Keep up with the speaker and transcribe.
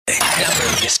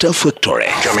Star Factory.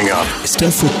 Coming up.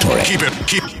 Star Factory.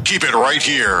 Keep it right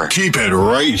here. Keep it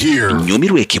right here.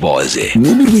 Nyumirwe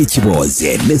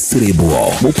Kiboze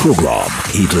Neserebwa mu program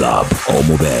Hit Lab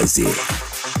Omubezi.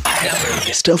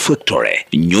 Star Factory.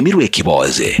 Nyumirwe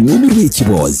Kiboze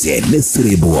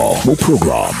Neserebwa mu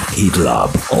program Hit Lab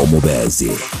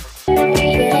Omubezi.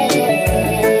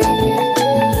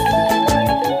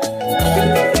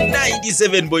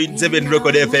 97.7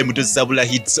 Record FM tusabula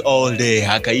hits all day.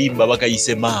 Akayimba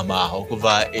bakayise mama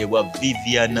okuva ewa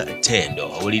Vivian Tendo.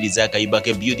 Awuliriza akayimba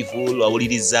ke Beautiful,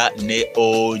 awuliriza ne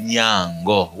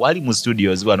Onyango. Wali mu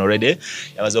studios wano already.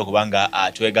 Yamaze okubanga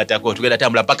twegatako tugenda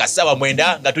tambula paka sawa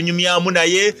mwenda nga tunyumyamu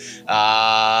naye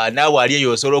nawe ali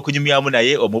eyo solo okunyumyamu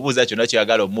naye omubuuza kyonna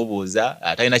kyagala omubuuza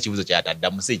talina kibuzo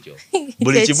kyatadda musicho.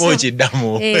 Buli kimu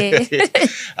kiddamu.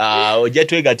 Ojja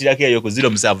twegatirako eyo ku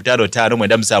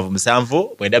 0755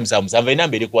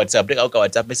 enamba eri ku WhatsApp teka ka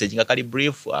WhatsApp message nga kali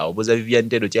brief obuuza Vivian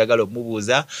Tendo kyagala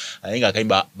omubuuza nga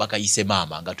akayimba bakayise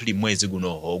mama nga tuli mwezi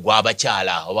guno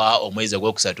ogw'abakyala oba omwezi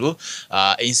ogwokusatu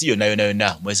ensi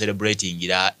yonna mwe celebrating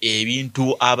ira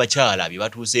ebintu abakyala bye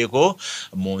batuuseeko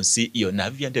mu nsi yonna.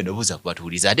 Vivian Tendo obuuza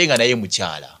kubatuuliza ate nga naye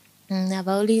mukyala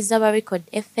abawuliza ba Record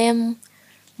FM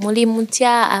muli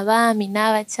mutya abaami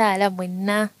n'abakyala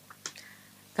mwenna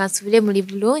kansubire muli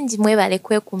bulungi mwebale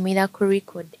kwekumira ku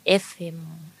Record FM.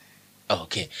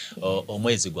 Okay.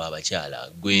 Omwezi gw'abakyala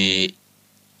gwe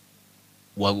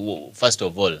first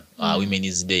of all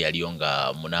Women's Day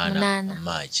yalionga 8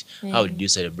 March. How did you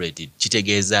celebrate it?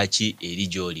 Kitegeeza ki eri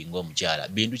gy'oli ng'omukyala?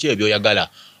 Bintu ki ebyoyagala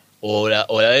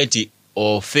olaba nti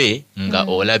ofe nga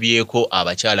olabyeko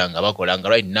abakyala nga bakola nga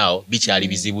right now bikyali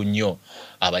bizibu nnyo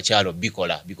abakyala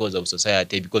bikola because of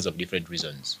society, because of different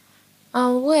reasons?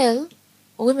 Well,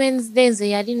 Women's Day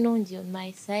yali nungi on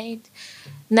my side.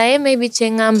 Naye maybe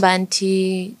kyengamba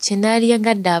nti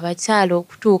kyenalyagadde abakyala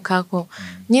okutuukako.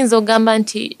 Nyinza ogamba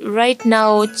nti right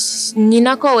now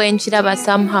nyinako wenkiraba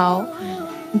somehow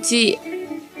nti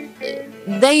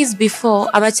days before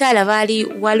abakyala baali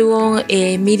waliwo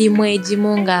emirimu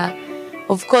egimu nga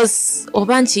of course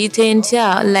oba nkiyite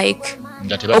ntya like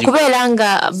okubeera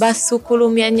nga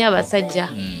basukulumya nnyo abasajja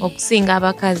okusinga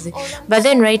abakazi, but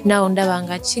then right now ndaba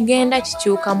nga kigenda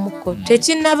kikyukamuko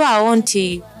tekinnabaawo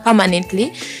nti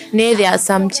permanently naye there are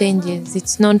some changes.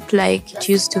 It's not like it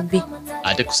used to be.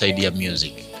 Ate ku side ya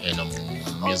music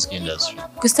music industry,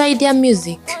 ku side ya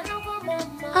music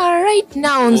right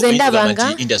now nze ndaba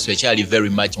nga industry ekyali very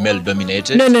much male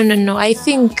dominated. No, I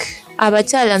think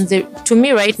abakyala nze to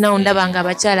me right now ndaba nga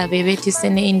abakyala bebeetise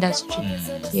ne industry.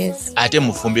 Yes. Ate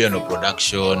mufumbire no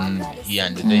production here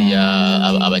and there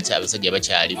abasajja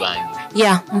bakyali bangi.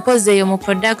 Yeah, mpoze yo mu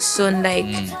production like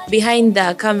behind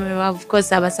the camera of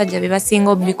course abasajja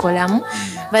bebasinga obikolamu,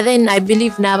 but then I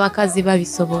believe n'abakazi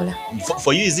babisobola.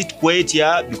 For you is it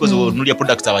kwetya because onulya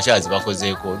products abakyala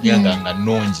bakozeeko nga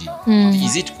nungi?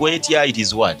 Is it kwetya? It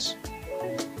is what?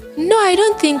 No, I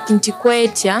don't think nti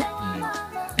kwetya.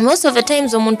 Most of the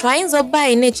times omuntu ayinza obba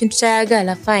alina ekintu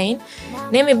kyayagala fine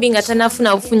naye maybe nga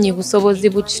tanafuna bufunyi busobozi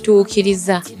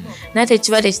bukituukiriza nate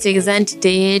kiba tekitegeeza nti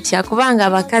teyeetya kubanga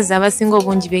abakazi abasinga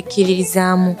obungi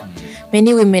bekkiririzaamu.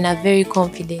 Many women are very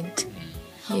confident.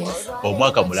 Yes.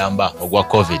 Omwaka mulamba ogwa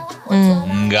COVID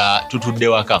nga tutudde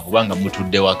waka kubanga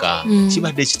mutudde waka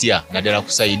kibadde kitya naddala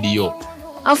ku side yo?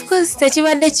 Of course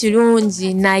tekibadde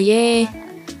kirungi naye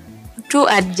to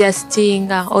adjusting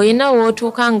oyina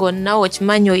wootuuka ng'onna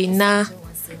okimanyi oyina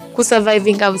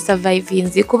kusurvivinga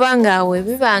busurvivinzi kubanga we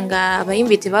bibanga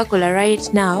abayimbi tebakola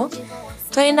right now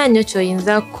toyina nnyo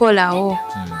kyoyinza kukolawo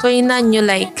toyina nnyo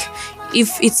like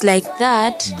if it's like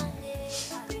that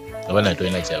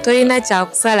toyina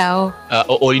kyakusalawo.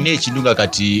 Olina ekintu nga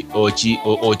kati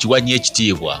okiwanye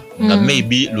ekitiibwa nga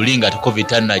maybe luli nga COVID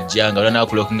tanajja nga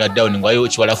olanakulookinga down nga wayo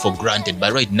okiwala for granted,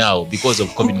 but right now because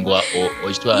of COVID nga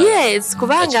okitwala. Yes,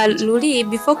 kubanga luli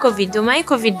before COVID omanyi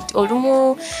COVID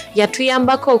olumu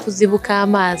yatuyambako okuzibuka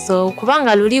amaaso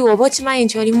kubanga luli oba okimanyi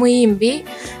nti oli muyimbi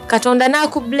Katonda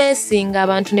n'akublessing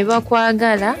abantu ne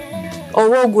bakwagala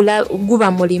oba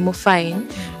guba mulimu fine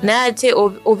naye ate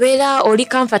obeera oli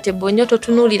comfortable nnyo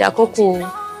totunuulirako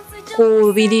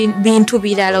ku bintu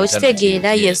birala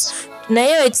okitegeera. Yes.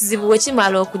 Naye ekizibu bwe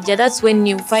kimala okujja that's when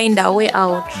you find a way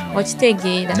out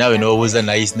okitegeera nawe n'obuuza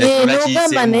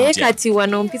n'ogamba naye kati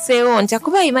wano mpiseewo ntya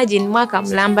kuba imagine mwaka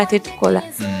mulamba tetukola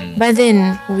but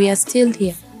then we are still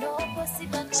here.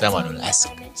 Someone will ask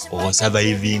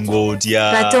surviving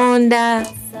otya? Katonda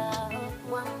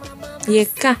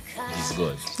yekka.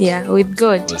 God. Yeah, with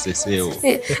God.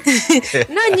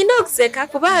 No, nyina okuseka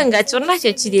kubanga kyonna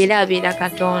kye kiri era abeera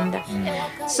Katonda.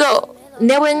 So,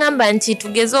 ne bwe ngamba nti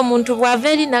tugeze omuntu bw'ava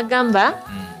eri nagamba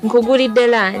nkugulidde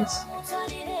lunch.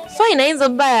 Fine, ayinza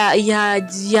obba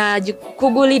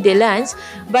kugulidde lunch,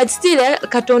 but still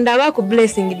Katonda aba ku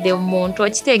blessingidde omuntu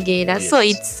okitegeera. So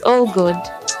it's all good.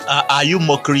 Are you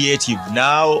more creative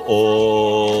now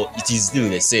or it is still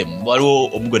the same? Waliwo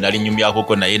omugo nali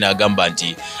nyumyako naye n'agamba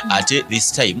nti ate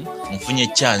this time nfunye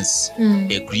chance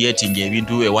creating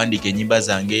ebintu ewandika ennyimba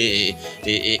zange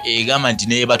egamba nti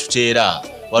naye batuteera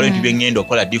waliwo ebintu bye ngenda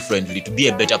okola differently to be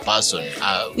a better person.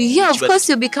 Yeah, of course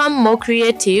you become more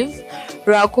creative.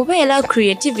 Lwakubeera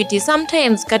creativity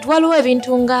sometimes kati waliwo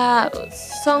ebintu nga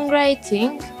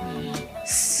songwriting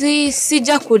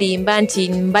sijja kulimba nti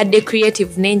mbadde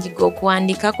creative nenjiga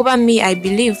okuwandika kuba me I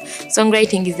believe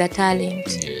songwriting is a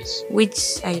talent which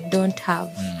I don't have.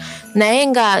 Naye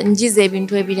nga njiza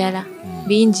ebintu ebirala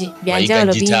bingi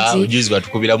byanjawulo bingi. Juzi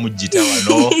batukubira mu gita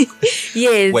wano.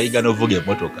 Yes. Wayiga n'ovuga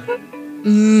emmotoka.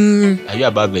 Are you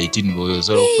above 18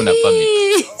 osobola okufuna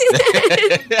permit?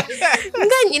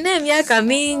 Nga nyina emyaka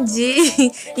mingi.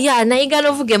 Yeah, nayiga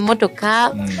n'ovuga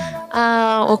emmotoka.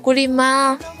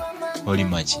 Okulima.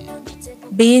 Olima ki?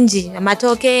 Bingi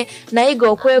amatooke nayiga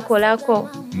okwekolako.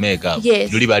 Makeup.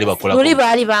 Yes. Luli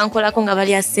baali bankolako nga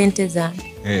balya ssente zange.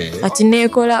 Kati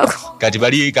neekolako. Kati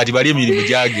bali emirimu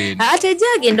gyagenda. Ate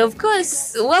gyagenda of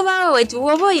course. Woba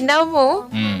oyinamu.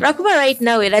 Lwakuba right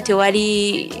now era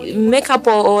tewali makeup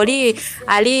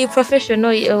ali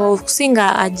professional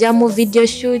okusinga ajja mu video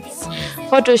shoots,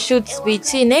 photo shoots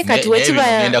biki naye kati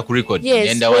ngenda ku record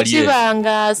ngenda wali. Wekiba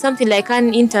nga something like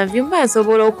an interview mba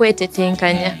nsobola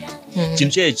okwetetenkanya.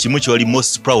 Kintu kimu ky'oli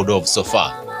most proud of so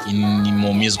far in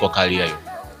your musical career?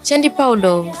 Chendi proud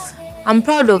of. I'm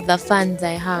proud of the fans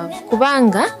I have.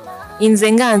 Kubanga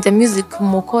inze nga nze music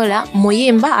mukola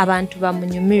muyimba abantu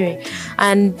bamunyumire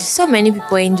and so many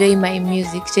people enjoy my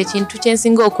music. Kintu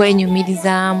kyensinga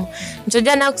okwenyumirizaamu.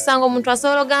 Ntojja nakusanga omuntu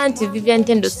asobola nti Vivian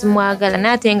Tendo simwagala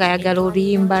nate nga ayagala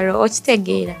oluyimba lwo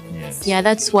okitegeera. Yeah,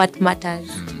 that's what matters.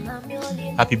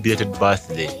 Happy belated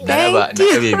birthday. Nalaba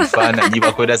ebifaananyi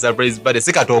bakwenda surprise birthday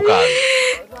sikatooka.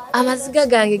 Amaziga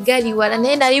gange gali wala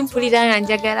naye nali mpulira nga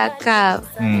njagala kaaba.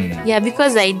 Yeah,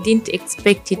 because I didn't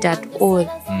expect it at all.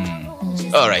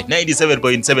 All right,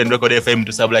 97.7 Record FM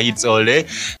to Sabula Hits all day.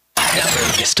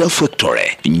 Star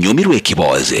Factory nyumirwa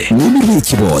ekiboze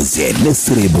ne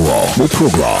Cerebro mu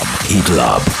program Hit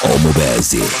Lab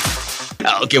Omubezi.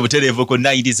 Okay, buterevu ku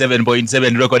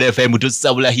 97.7 Record FM to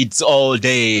Sabula Hits all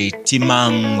day.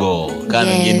 Timango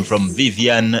coming in from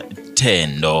Vivian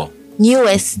Tendo.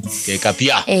 Newest. Keka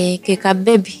pia. Keka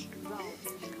baby.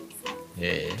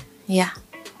 Yeah.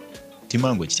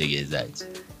 Timango kitegeezaaji?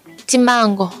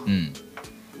 Timango.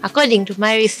 According to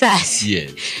my research.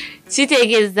 Yes.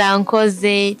 Kitegeeza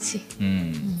nkoze ki.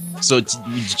 So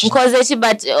nkoze ki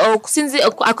but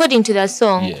according to the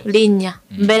song linya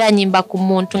mbera nyimba ku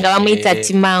muntu nga bamuyita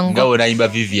Timango. Nga onayimba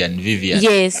Vivian.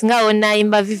 Yes, nga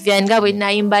onayimba Vivian nga bwe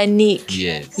nayimba Nick.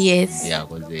 Yes.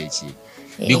 Yakoze ki?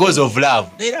 Because of love.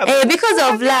 Because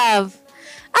of love.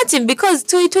 Ati because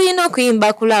tulina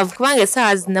okuyimba ku love kubanga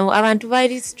essaawa zino abantu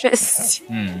bali stressed.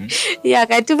 Yeah,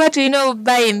 kati tuba tulina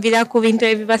obayimbira ku bintu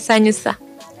ebibasanyusa.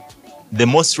 The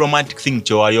most romantic thing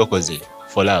kyowali okoze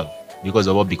for love because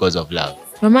of love.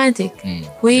 Romantic?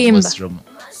 Kuyimba.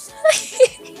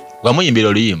 Wamuyimbira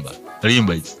oluyimba ki?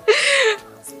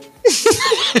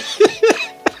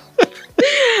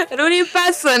 Luli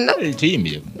personal.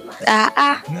 Tuyimbire.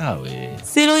 Nawe.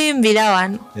 Siruyimbira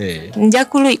wano. Nja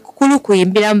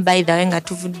kulukuyimbiramu by the way nga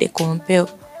tuvudde kompeo.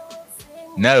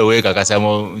 Nawe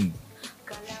weekakasamo.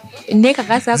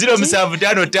 Nekakasa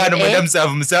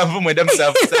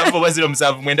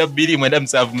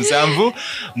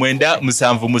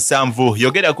 0755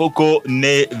 yogera koko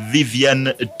ne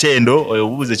Vivian Tendo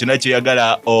obuuze kyonna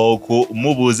kyoyagala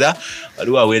okumubuuza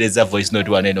waliwo aweereza voice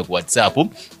note waneno ku WhatsApp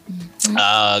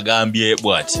agambye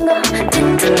bw'ati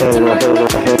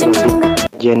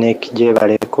Jenek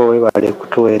gyebaleko webale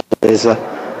kutuweereza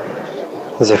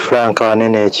nze Frank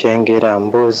wanene ekyengera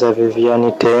mbuuza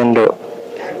Vivian Tendo.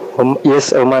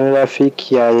 Yes, omwana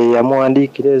Rafiki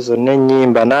yamuwandiikira ezo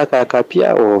n'ennyimba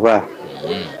n'akakapya oba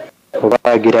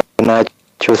agira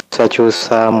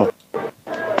n'akyusakyusaamu.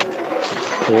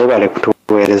 Webale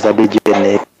kutuweereza DJ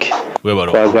Nick.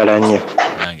 Kwagala nnyo.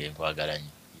 Nange nkwagala nnyo.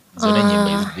 Zonna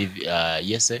ennyimba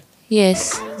yes?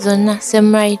 Yes, zonna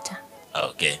same writer.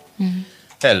 Okay.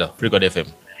 Hello, Record FM.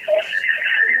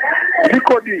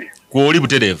 Record. Kwoli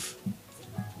buterevu.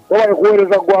 Wabale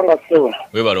kuweereza gwanga sewa.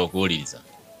 Webale okuwuliriza.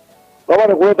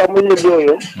 Wabale kuweta muyimbi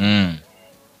oyo.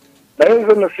 Naye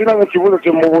nze nasina n'ekibuuzo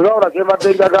kyemubuuza ola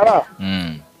kyebadde njagala.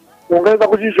 Ongeza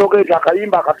kukishokeeta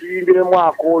akayimba akatuyimbiremu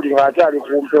akooli ng'akyali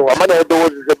kumpewo amanya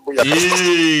eddoboozi z'ebbuya.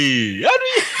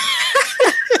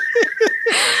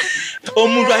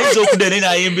 omuntu ayinza okudene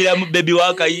nayimbira mu baby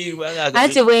wakayimba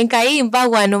ati bwe nkayimba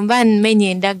wano mba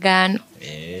nmenye endagaano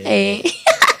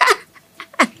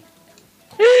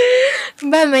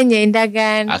mba menye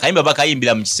endagaano akayimba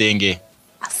bakayimbira mu kisenge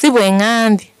si bwe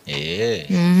ŋŋambye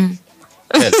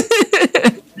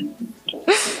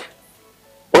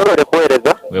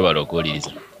webala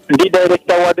okuwuliriza ndi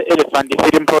director wa the Elephant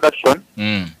Film Production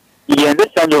yenze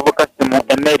Sanjovu Kasimu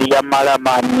Emeri ya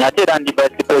Malamani ate era ndi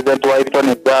vice president wa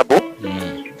Everton Zabu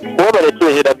wabale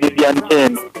tuwehera Vivian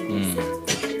Chen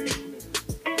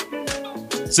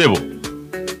Sebo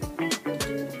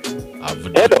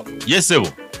Hello Yes Sebo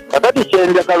kakati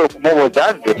kyenjagala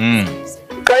okumubuuza nze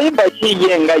kayimba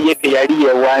kiyenga yeke yali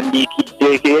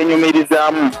yewandiikidde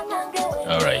keyenyumirizaamu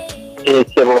alright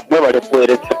Sebo webale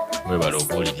kuweereza webala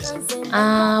okuwuliriza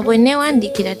bwe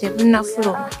neewandikira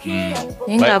tebunnafuluma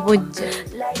naye nga bujja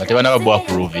batebana babwa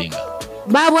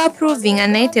approving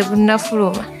naye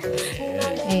tebunnafuluma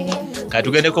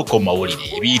katugendeko ko mawulire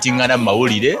ebiyitingana mu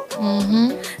mawulire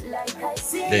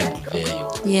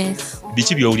yes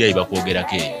biki byowulya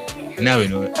bibakwogerako eyo nawe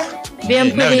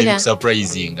byempulira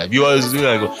surprising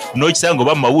nokisanga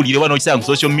oba mu mawulire oba nokisanga ku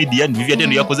social media Vivian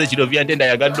Ntendo yakoze ekiro Vivian Ntendo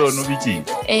ayagadde ono biki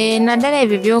naddala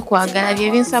ebyo byokwagala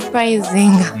bye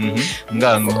binsurprising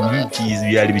nga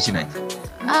byali bikinanye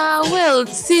well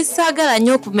sisaagala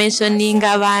nnyo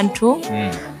okumentioninga abantu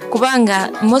kubanga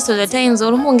most of the times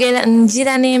olumu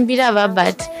njira n'embiraba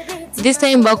but this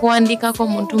time bakuwandikako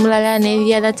omuntu mulala ne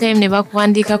the other time ne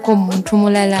bakuwandikako omuntu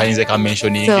mulala kayinza ka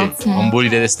mentioning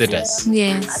ombulire the status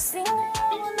yes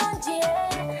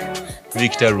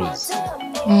Victor Rose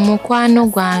mukwano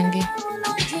gwange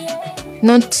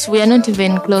we are not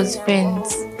even close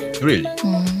friends really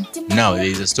now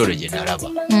there is a story jenalaba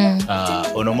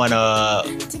ono omwana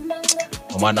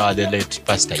wa the late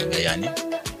pastor yani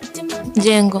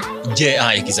Jengo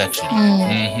exactly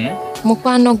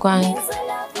mukwano gwange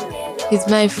is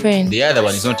my friend. The other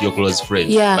one is not your close friend,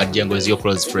 but Jengo is your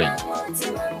close friend.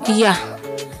 Yeah.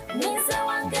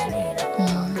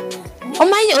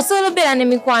 Omanyi osobola bera ne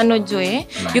mikwano gyo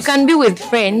you can be with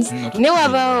friends ne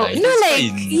wabao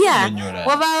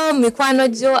wabao mikwano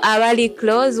gyo abali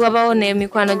close wabao ne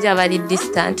mikwano gyo abali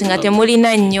distant nga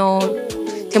temulina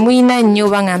nnyo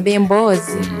bangambe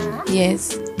emboozi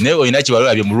yes ne oyina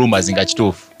kibalula bye mu rumors nga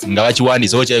kituufu nga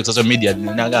bakiwandiisa oba kyali ku social media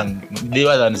nanga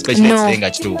specialist nga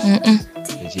kituufu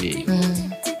ekiri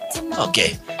okay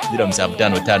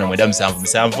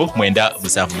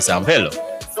 0755 hello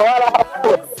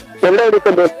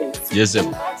yes sir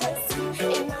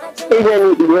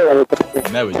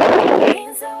nawe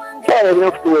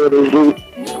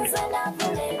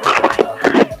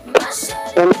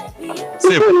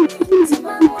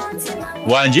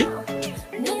wanji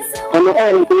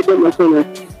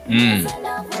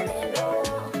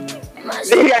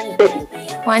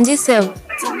wanji sebo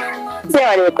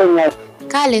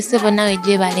kale sebo nawe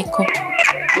gye baleko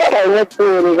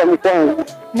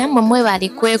namwe mwebale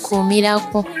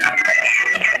kwekuumirako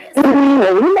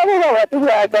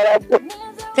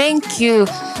thank you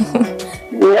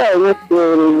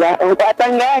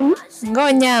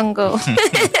ng'onyango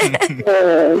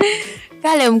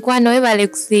kale mukwano webale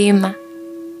kusiima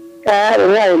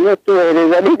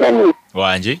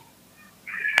wanji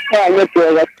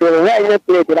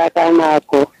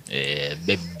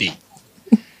baby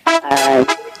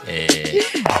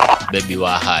baby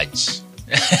wa Haji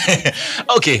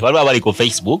okay waliwo abali ku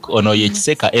Facebook ono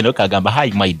yekiseka eno kagamba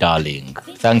hi my darling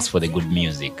thanks for the good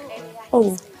music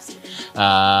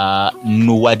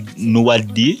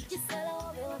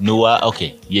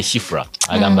okay yeshifra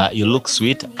agamba you look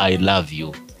sweet I love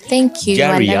you thank you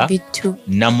Jaria, I love you too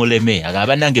namuleme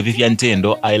agamba nange Vivian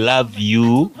Ntendo I love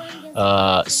you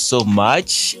so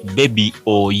much baby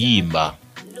oyimba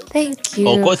thank you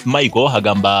Okoth Michael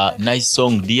agamba nice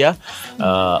song dear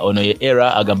ono ye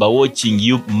era agamba watching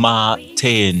you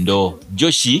Matendo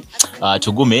Joshi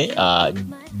tugume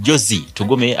Josie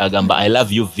tugume agamba I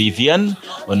love you Vivian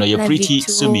ono ye pretty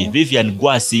sumi Vivian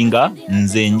gwasinga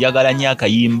nze njagala nya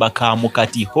kayimba ka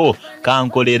mukati ho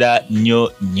kankolera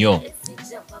nnyo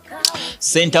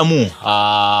Sentamu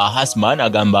Hasman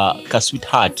agamba ka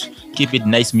sweetheart keep it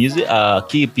nice music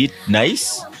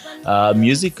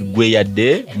music gwe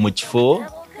yadda mu kifo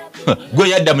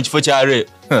kyare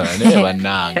ne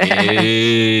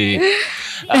bannange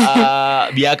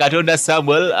bya Katonda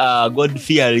Samuel God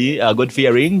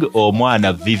fearing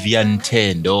omwana Vivian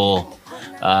Ntendo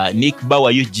Nick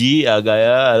Bawa UG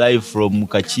agaya live from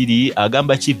Kachiri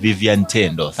agamba chi Vivian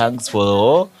Ntendo thanks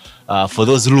for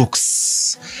those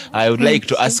looks I would like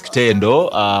to ask Ntendo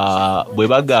bwe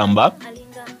bagamba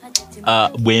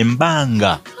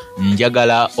bwembanga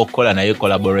njagala okola naye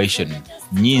collaboration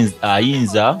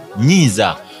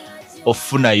nyinza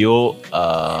ofunayo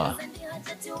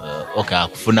okay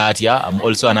akufuna atya. I'm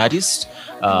also an artist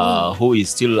who is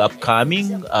still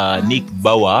upcoming, Nick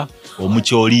Bauer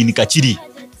omukyolini kachiri.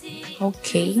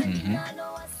 Okay.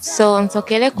 So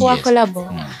nsokere kuwa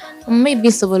collabo. Maybe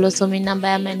nsobola osoma enamba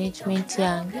ya management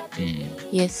yange.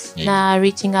 Yes. Na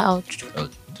reaching out.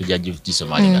 Tujja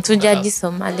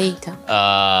gisoma later.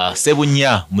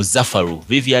 Sebunya Muzafaru,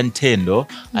 Vivian Tendo,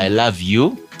 I love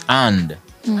you. And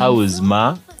how is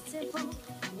Ma?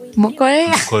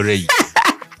 Mukorea.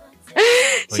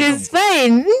 She's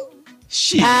fine.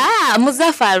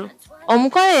 Muzafaru.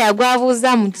 Omukorea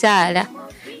gwabuuza mukyala.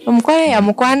 Omukorea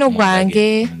mukwano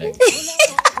gwange.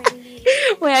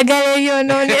 Oyagala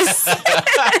ebyononesa.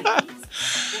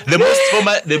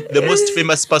 The most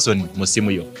famous person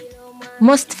musimu yo.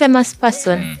 Most famous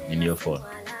person in your phone.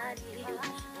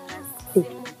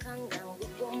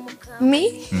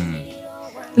 Me?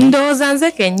 Ndowooza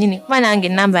nze kennyini kuba nange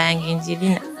enamba yange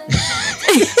njirina.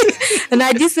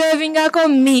 Nagisavingako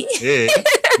me.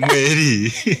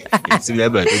 Mweri.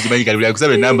 Okimanyi kali buli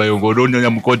kusaba enamba yo ng'onoonya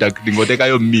mu contact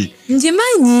ng'oteekayo me.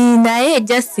 Ngimanyi naye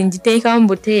just ngiteekamu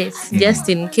buteesi just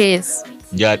in case.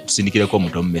 Nja tusindikireko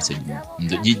omuntu omu message.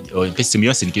 Mpesimu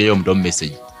yo nsindikirayo omuntu omu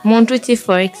message. Muntu ki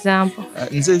for example?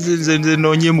 Nze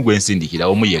noonyeemu gwe nsindikira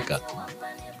omu yekka.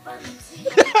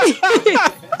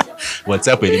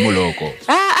 WhatsApp erimu looko.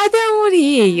 Ate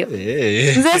muri eyo.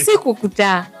 Nze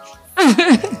sikukuta.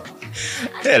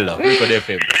 Hello, Record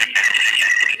FM.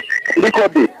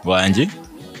 Record. Wanji?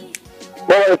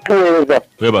 Tuweza.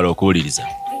 Webala okuwuliriza.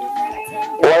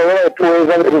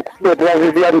 Tuweza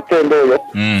Vivian Tendo oyo.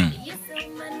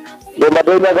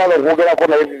 Mbadde njagala okwogerako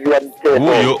naye Vivian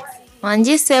Tendo. Uyo.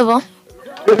 Wanji Sebo.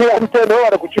 Vivian Tendo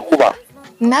webale kukikuba.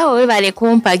 Naawe webale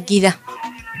kumpagira.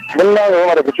 Munnawe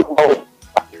webale kukikuba.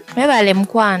 Webale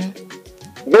mukwano.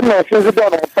 Nze nsinzidde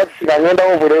wano mu takisi nga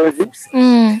ngendawo obulenzi.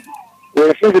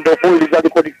 Nsinzidde okuwuliriza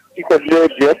Record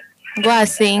Radio.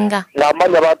 Gwasinga.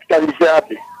 Ng'amanya baatutandise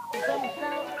ati.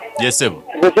 Yes, Sebo.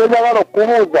 Nze kyenjagala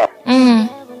okubuuza.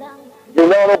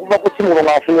 Njagala okuva ku simu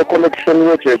ng'afunye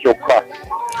connection ye kyokka.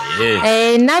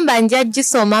 Namba nja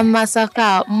gisoma mu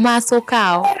maaso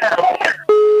kaawo.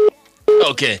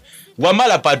 Okay.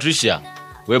 Wamala Patricia.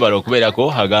 Webala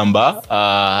okubeerako agamba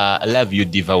love you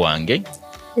diva wange.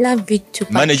 Love you too,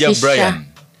 Patricia. Manager Brian.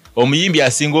 Omuyimbi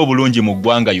asinga obulungi mu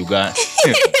ggwanga Uganda.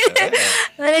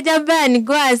 Manager Brian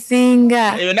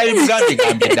gwasinga. Eyo nabi Buganda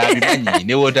gambye ndabimanyi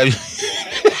ne wotabi.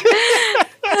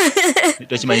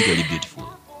 Tokimanyi oli beautiful.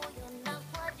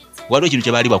 Waliwo ekintu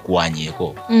kye baali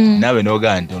bakuwanyeeko naawe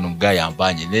n'ogamba nti ono mugayi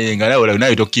ampanye nga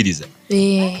nawe tokkiriza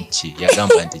ki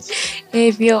yagamba nti ki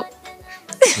ebyo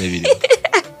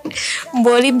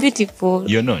mboli beautiful.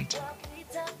 You're not?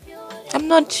 I'm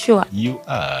not sure. You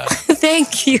are.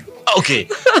 Thank you. Okay.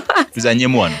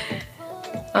 Tuzanyemu wano.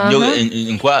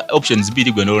 Nkwa options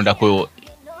biri gwe nolondako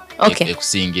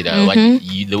ekusingira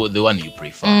the one you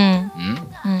prefer.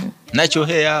 Natural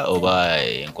hair oba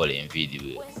enkola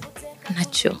enviri?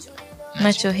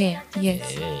 Natural hair, yes.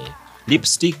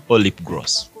 Lipstick or lip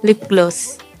gloss? Lip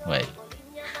gloss. Why?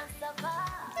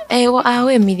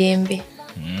 Awe mirembe.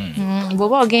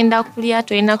 Bwoba ogenda kulya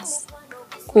tolina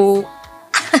ku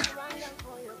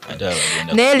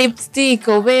ne lipstick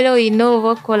obeera olina oba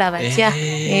okukola batya.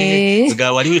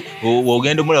 Wali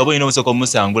ogenda omulaba olina obusooka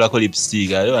omusangulako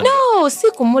lipstick. No,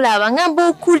 si kumulaba ngamba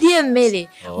okulya emmere.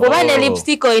 Bwoba ne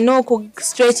lipstick olina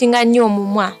okustretchinga nnyo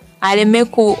omumwa aleme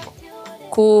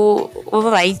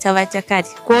oba bayita batya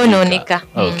kati kwonooneka.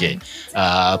 Okay.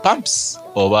 Pumps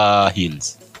oba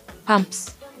heels?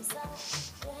 Pumps.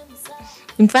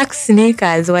 In fact,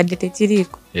 sneakers wadde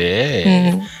tekiriiko.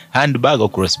 Handbag or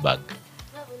crossbag?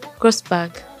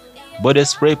 Crossbag. Body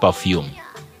spray, perfume?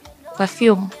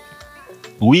 Perfume.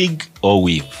 Wig or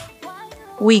weave?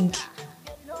 Wig.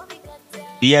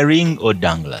 Earring or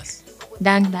danglers?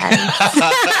 Danglers.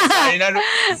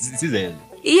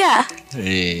 Yeah.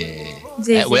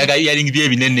 Weyaga earring bye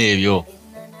binene ebyo.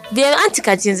 Bye anti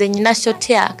kati nze nyina short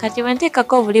hair kati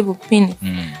banteekako obuli bupini.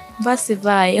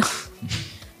 Basivaayo.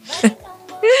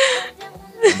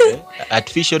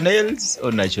 Artificial nails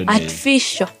or natural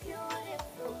nails?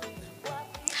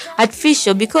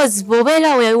 Artificial because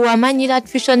bw'obeera wamanyira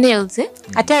artificial nails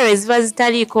ate ziba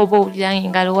zitaliiko oba owulira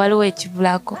ngalo waliwo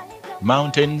ekibulako.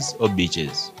 Mountains or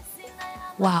beaches?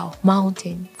 Wow,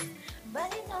 mountains.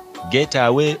 Get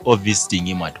away or visiting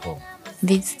him at home?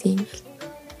 Visiting.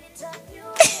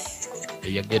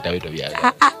 Get away to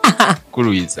byagala.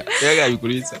 Kuruisa. Byagala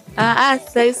bikuruisa.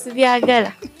 Si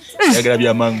byagala. Byagala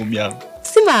bya mangu.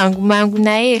 Si mangu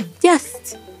naye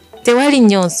just tewali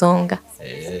nnyo nsonga.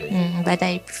 But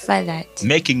I prefer that.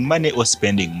 Making money or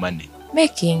spending money?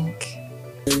 Making.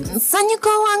 Nsanyuko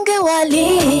wange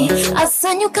wali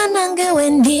asanyuka nange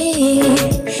wendi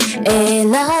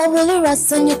ela buli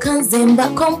rasanyuka nzemba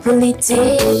complete.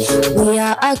 We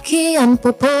are Aki and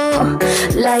Popo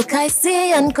like I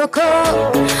see and Coco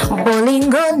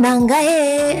bolingo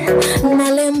nangaye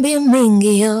nalembi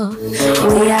mingi yo.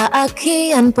 We are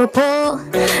Aki and Popo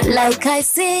like I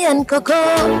see and Coco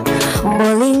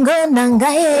bolingo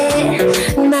nangaye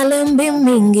nalembi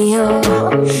mingi yo.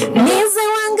 Nize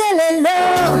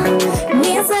wangelelo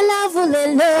Niza love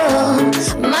lelo,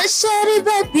 mashari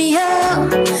baby yo,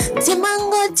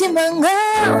 timango timango.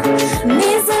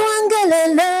 Niza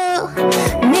wangelelo,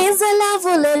 niza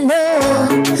love lelo,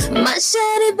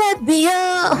 mashari baby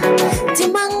yo,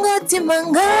 timango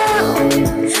timango.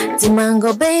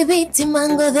 Timango baby,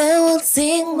 timango they will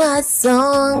sing my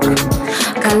song.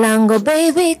 Kalango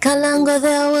baby, kalango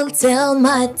they will tell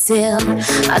my tale.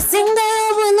 I sing the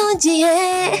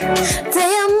bulungie, te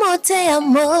amo, te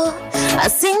amo. I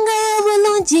sing the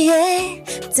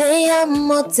bulungie, te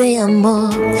amo, te amo.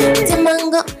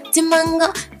 Timango,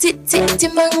 timango, ti ti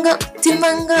timango,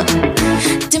 timango,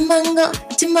 timango,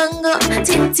 timango,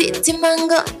 ti ti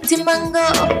timango, timango.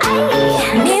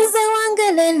 Nize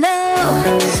wangelelo,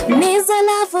 nize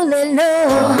lavulelo,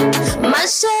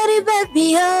 mashari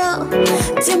baby yo,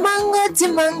 timango,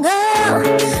 timango.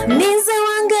 Nize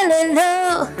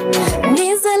wangelelo,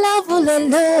 nize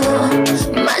lavulelo,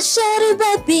 mashari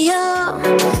baby yo,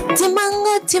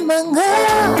 timango, timango.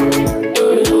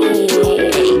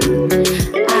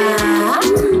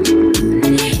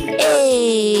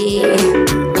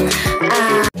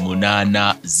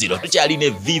 Munana 0 tuchaline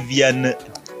Vivian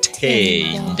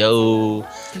Tendo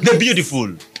the beautiful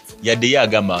yade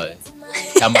yagama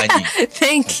tamanyi.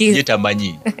 Thank you. Ye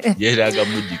tamanyi yeraga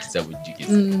mujikisa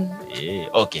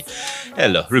okay.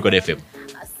 Hello Record FM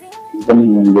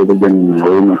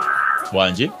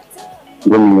wanje.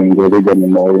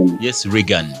 Yes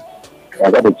Regan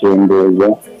akati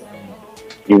chendoza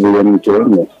ibule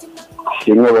mchonye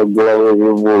shinga bagula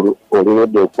weburu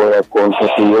orido kwa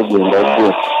concert yegenda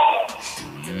go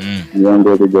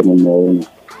yandere jana mawona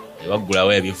bagula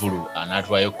webivulu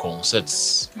anatwayo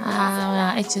concerts.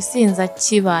 Ekyo sinza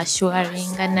kiba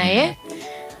sharinga naye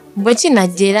bwe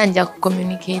kinajera nja ku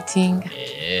communicating.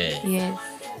 Yes.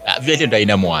 Vile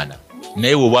ndaina mwana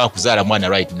naye wo wakuzala mwana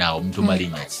right now mtu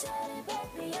malinya ki?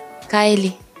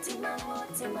 Kylie.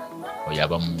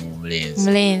 Oyaba mulenzi.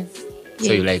 Mulenzi.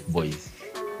 So you like boys?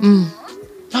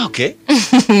 Okay.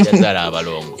 Yazala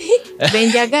abalongo.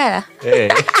 Benjagala.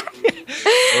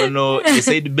 Ono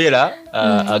Said Bella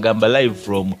agamba live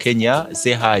from Kenya.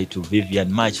 Say hi to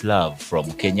Vivian, much love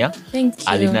from Kenya. Thank you.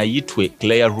 Alina Yitwe,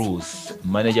 Claire Ruth,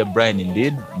 manager Brian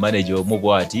indeed, manager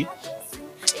Mugwati.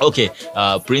 Okay,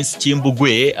 Prince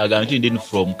Chimbugwe agamba indeed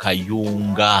from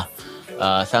Kayunga.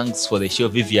 Thanks for the show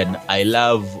Vivian. I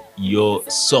love your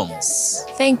songs.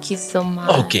 Thank you so much.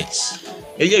 Okay.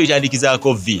 Eyo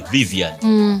bitandikizaako Vivian.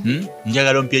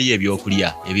 Njagala mpye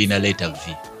ebyokulya ebina letter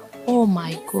V. Oh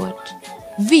my god.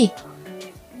 V.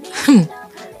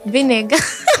 Vinegar.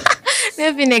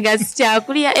 Ne vinegar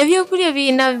sichakulya ebyokulya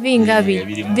bina vinga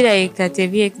birayika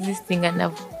tebi existing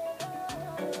enough.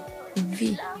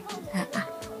 V.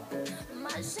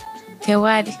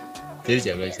 Tewari. Teri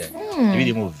cyabaisa.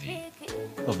 Ibiri mu V.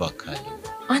 Avocado.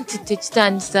 Anti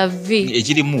tekitandisa V.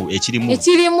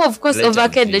 Ekirimu of course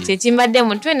avocado tekimbadde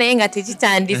mutwe naye nga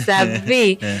tekitandisa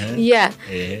V. Yeah.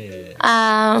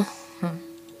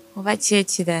 Oba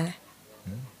kyekirala.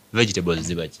 Vegetables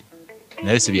zibaki.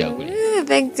 Naye si byakulya.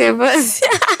 Vegetables.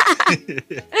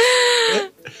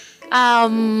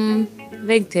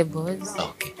 Vegetables.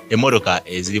 Okay. Emotoka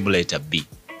eziri mu letter B.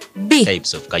 B.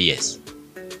 Types of car, yes.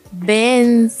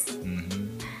 Benz.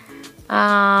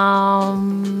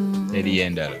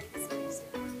 Endala.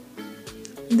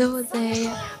 Those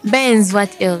Benz,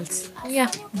 what else?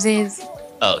 Yeah, Benz.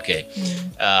 Okay.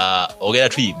 Ogera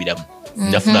tuyibiramu.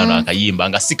 Ndafuna no akayimba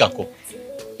nga sikako.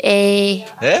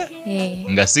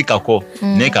 Nga sikako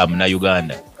neka mna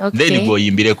Uganda. Okay. Then go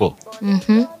yimbireko.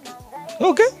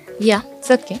 Okay. Yeah,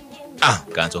 it's okay.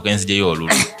 Kanso kenzije yo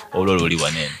oluli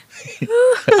wanene.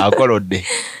 Akolodde.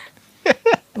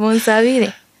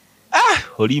 Munsabire.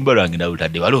 Olimba lwange na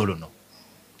utadde balolo no.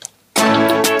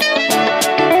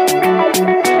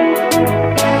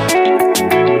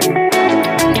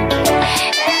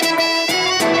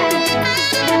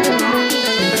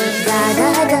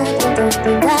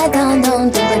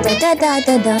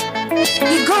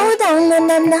 You go down na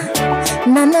na na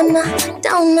na na na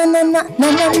down na na na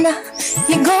na na na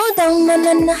He go down na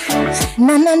na na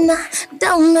na na na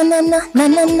down na na na na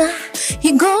na na.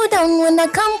 He go down when I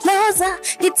come closer.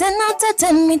 He 10 out of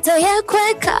 10 me tell you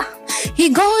quicker. He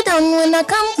go down when I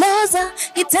come closer.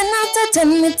 He 10 out of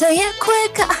 10 me tell you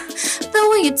quicker. The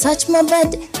way you touch my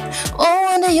body, oh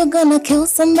wonder you're gonna kill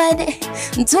somebody.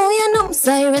 Do you know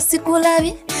Cyrus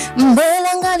Kulavi?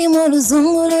 Mbelangali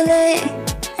moluzungulule.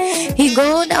 He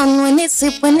go down when he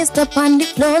sleep, when he step on the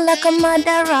floor like a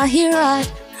murderer. He ride.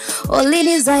 Only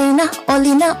designer,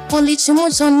 only na, only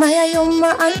chimuchona ya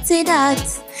yoma anti that.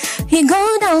 He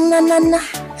go down na na na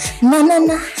na na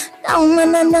na down na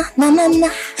na na na na na.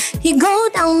 He go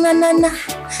down na na na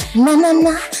na na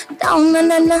na down na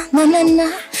na na na na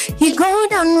na. He go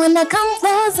down when I come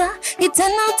closer. He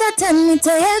 10 out of 10 me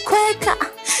tell you quicker.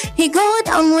 He go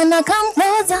down when I come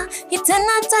closer. He 10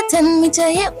 out of 10 me tell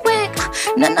you quicker.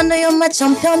 Na na na, you're my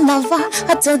champion lover,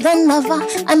 hotter than lover.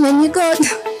 And when you go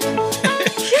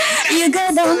you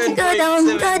go down, go down,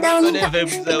 go down, go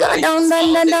down,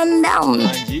 down, down, down.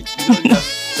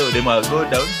 So they might go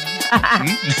down.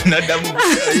 Not down.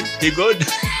 He go down.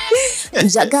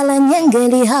 Jagala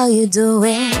nyengeli, how you do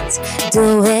it,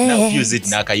 do it. Now fuse it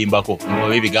na kayimbako.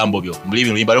 Ebigambo byo.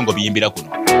 Mulibi mbalongo biyimbira kuno.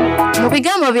 Mu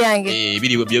bigambo byange.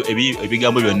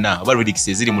 Ebigambo byonna aba lyrics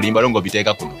ziri mulimba balongo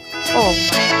biteeka kuno. Oh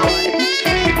my God.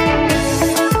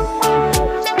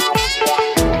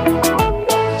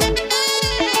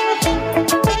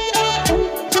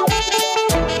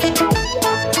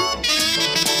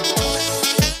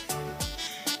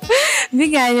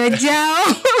 Biganyo jao.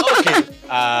 Okay.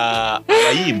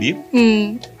 Abayimbi.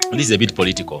 This is a bit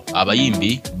political.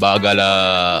 Abayimbi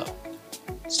bagala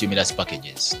stimulus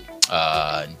packages.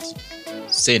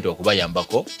 Sente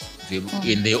okubayambako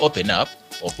in they open up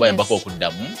okubayambako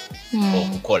okuddamu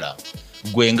okukola.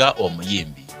 Gwenga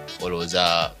omuyimbi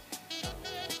olowooza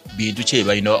bintu ki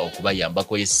balina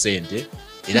okubayambako esente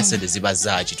era sente ziba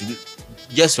zaaki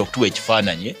just okutuwa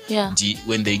ekifaananyi nti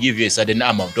when they give you a certain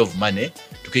amount of money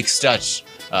to kickstart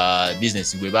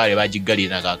business gwe baale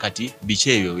bagiggalira kakati biki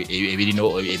ebyo ebirina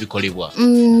ebikolebwa.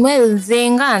 Well,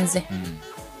 zenganze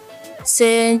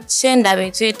se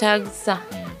chendabe kyetagisa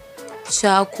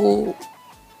kyaku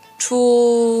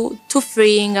to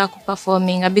freeing ku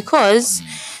performing because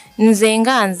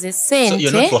nzenganze sente. So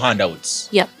you're not for handouts.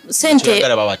 Yeah, sente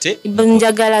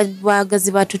njagala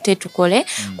bwagazi batute tukole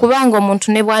kubanga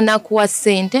omuntu ne bwana kuwa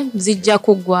sente zijja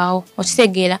kugwawo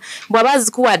okitegeera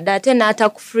bwabazi kuwadde ate n'ata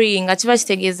ku freeing kiba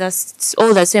kitegeeza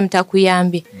all the same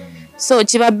takuyambye. So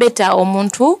kiba better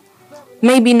omuntu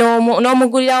maybe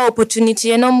n'omugulirawo opportunity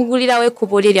ye n'omugulirawo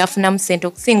ekkubo lye afunamu sente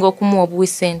okusinga okumuwa obuwi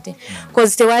sente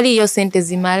because tewaliyo sente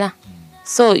zimala.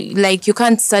 So like you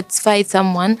can't satisfy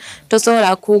someone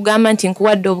tosobola kugamba nti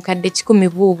nkuwadde obukadde 10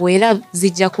 buubwo era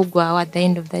zijja kugwawo at the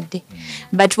end of the day.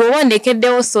 But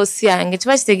bw'ondekeddewo sosi yange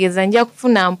kiba kitegeeza nja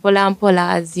kufuna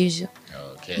mpola as usual.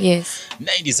 Okay. Yes.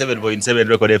 97.7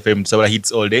 Record FM tusobola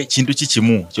hits all day. Kintu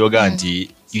kikimu kyoga nti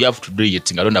you have to do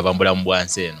it nga tonavambula mu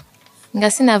bwansi eno.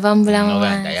 Nga sinavambula mu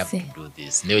bwansi. I have to do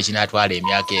this. Newe kinatwala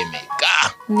emyaka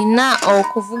emeka. Nina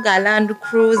okuvuga Land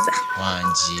Cruiser.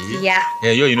 Wanji. Yeah.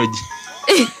 Yeah, you know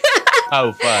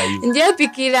how far are you? Nje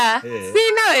pikira.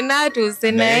 Sina we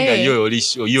natuse naye.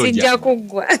 Sijja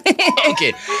kugwa.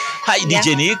 Okay. Hi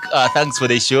DJ Nick, thanks for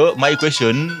the show. My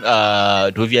question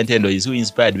to Vivian Tendo is who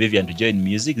inspired Vivian to join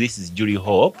music? This is Julie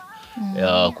Hope.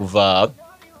 Kuva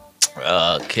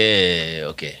okay.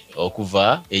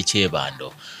 Okuva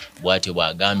Echebando. Bwatyo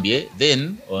bwagambye.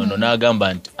 Then ono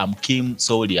n'agamba nti I'm Kim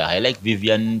Soldier. I like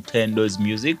Vivian Tendo's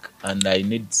music and I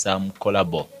need some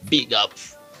collabo. Big up.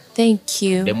 Thank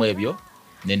you. Demo ebyo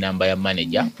ne number ya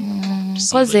manager.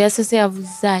 Koze yasese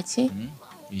yavuzachi.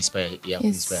 Inspiring.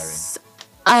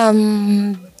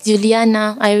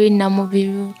 Juliana, Irene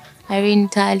Namubiru, Irene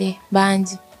Tale,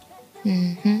 Banji.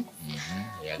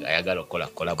 Ayagala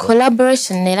kola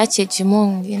collaboration era kyekimu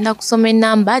ngenda kusoma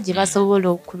enamba gye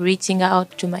basobola reaching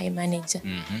out to my manager.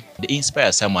 They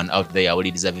inspire someone out there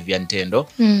awuliriza Vivian Tendo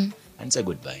and say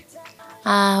goodbye.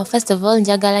 First of all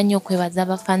njagala nnyo okwebaza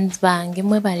abafans bange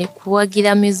mwebale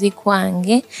kuwagira music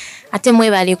wange ate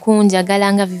mwebale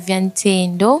kunjagala nga Vivian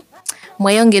Tendo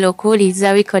mweyongera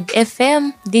okuwuliriza Record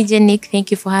FM. DJ Nick,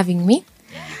 thank you for having me.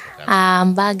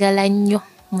 Mbagala nnyo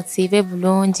musibe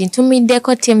bulungi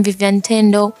ntumiddeko team Vivian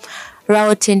Tendo,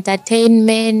 Route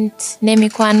Entertainment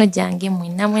n'emikwano gyange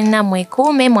mwena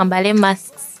mwekuume mwambale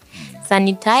masks,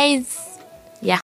 sanitize